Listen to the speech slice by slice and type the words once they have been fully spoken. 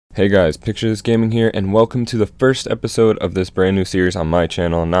Hey guys, PictureThisGaming here, and welcome to the first episode of this brand new series on my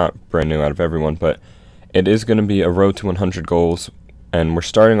channel. Not brand new out of everyone, but it is going to be a road to 100 goals, and we're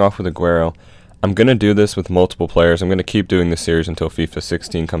starting off with Agüero. I'm going to do this with multiple players. I'm going to keep doing this series until FIFA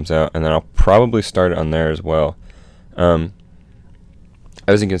 16 comes out, and then I'll probably start it on there as well.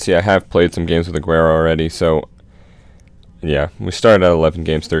 As you can see, I have played some games with Agüero already, so yeah, we started at 11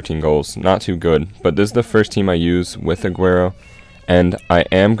 games, 13 goals. Not too good, but this is the first team I use with Agüero. And I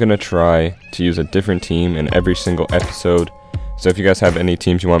am going to try to use a different team in every single episode. So if you guys have any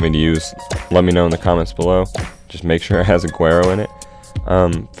teams you want me to use, let me know in the comments below. Just make sure it has Agüero in it.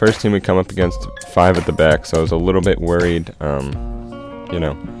 First team we come up against 5 at the back, so I was a little bit worried, you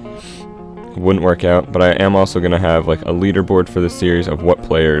know, it wouldn't work out. But I am also going to have like a leaderboard for the series of what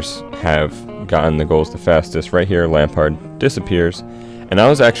players have gotten the goals the fastest. Right here, Lampard disappears. And I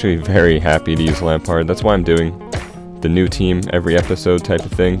was actually very happy to use Lampard. That's why I'm doing the new team every episode type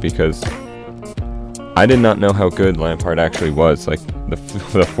of thing, because I did not know how good Lampard actually was. Like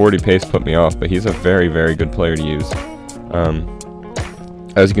the 40 pace put me off, but he's a very, very good player to use.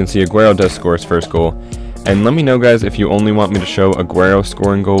 As you can see, Agüero does score his first goal. And let me know, guys, if you only want me to show Agüero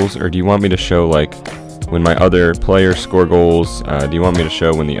scoring goals, or do you want me to show like when my other players score goals? Do you want me to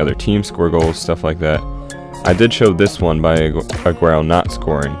show when the other teams score goals, stuff like that? I did show this one by Agüero not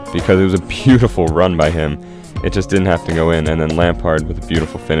scoring because it was a beautiful run by him. It just didn't have to go in, and then Lampard with a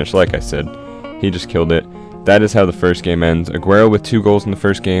beautiful finish. Like I said, he just killed it. That is how the first game ends. Agüero with 2 goals in the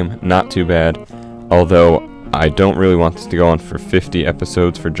first game, not too bad. Although, I don't really want this to go on for 50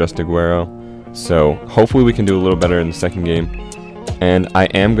 episodes for just Agüero. So, hopefully we can do a little better in the second game. And I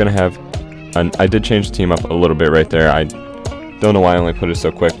am going to have... I did change the team up a little bit right there. I don't know why I only put it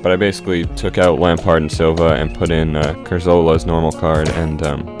so quick, but I basically took out Lampard and Silva and put in Carzola's normal card and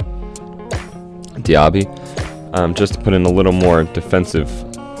Diaby. Just to put in a little more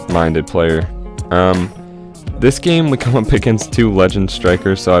defensive-minded player. This game we come up against 2 legend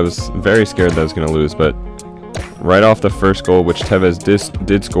strikers, so I was very scared that I was going to lose, but right off the first goal, which Tevez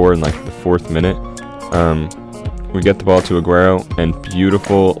did score in like the 4th minute, we get the ball to Agüero, and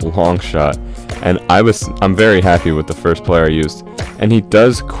beautiful long shot. And I'm very happy with the first player I used. And he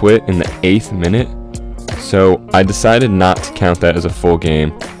does quit in the 8th minute, so I decided not to count that as a full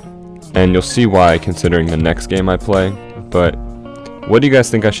game. And you'll see why, considering the next game I play. But what do you guys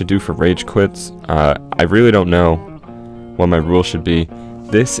think I should do for rage quits? I really don't know what my rule should be.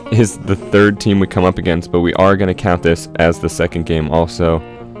 This is the 3rd team we come up against, but we are going to count this as the second game also.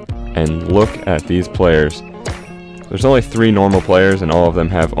 And look at these players. There's only 3 normal players, and all of them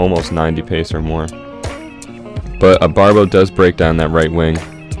have almost 90 pace or more. But Barbo does break down that right wing,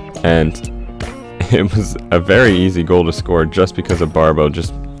 and it was a very easy goal to score just because Barbo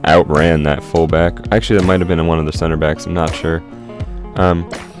just outran that fullback. Actually, that might have been one of the center backs, I'm not sure.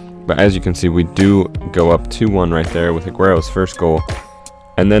 But as you can see, we do go up 2-1 right there with Agüero's first goal.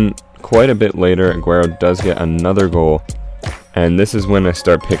 And then quite a bit later, Agüero does get another goal. And this is when I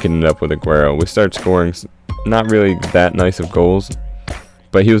start picking it up with Agüero. We start scoring not really that nice of goals,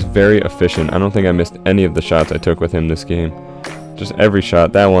 but he was very efficient. I don't think I missed any of the shots I took with him this game. Just every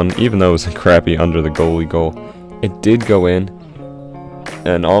shot. That one, even though it was a crappy under the goalie goal, it did go in.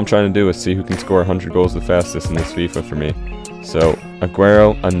 And all I'm trying to do is see who can score 100 goals the fastest in this FIFA for me. So,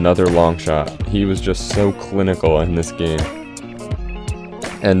 Agüero, another long shot. He was just so clinical in this game.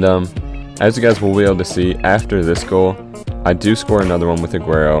 And as you guys will be able to see, after this goal, I do score another one with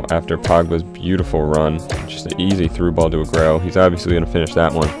Agüero after Pogba's beautiful run. Just an easy through ball to Agüero. He's obviously going to finish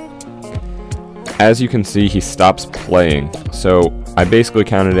that one. As you can see, he stops playing. So, I basically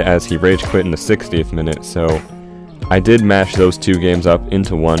counted it as he rage quit in the 60th minute. So, I did mash those 2 games up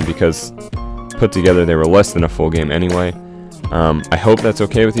into one because put together they were less than a full game anyway. I hope that's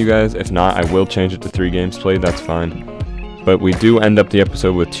okay with you guys. If not, I will change it to 3 games played. That's fine. But we do end up the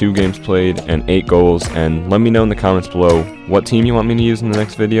episode with 2 games played and 8 goals. And let me know in the comments below what team you want me to use in the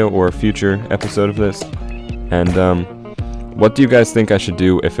next video or a future episode of this. And what do you guys think I should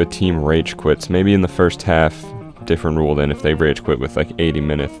do if a team rage quits? Maybe in the first half, different rule than if they rage quit with like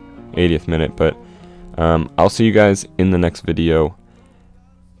 80th minute. But I'll see you guys in the next video.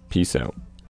 Peace out.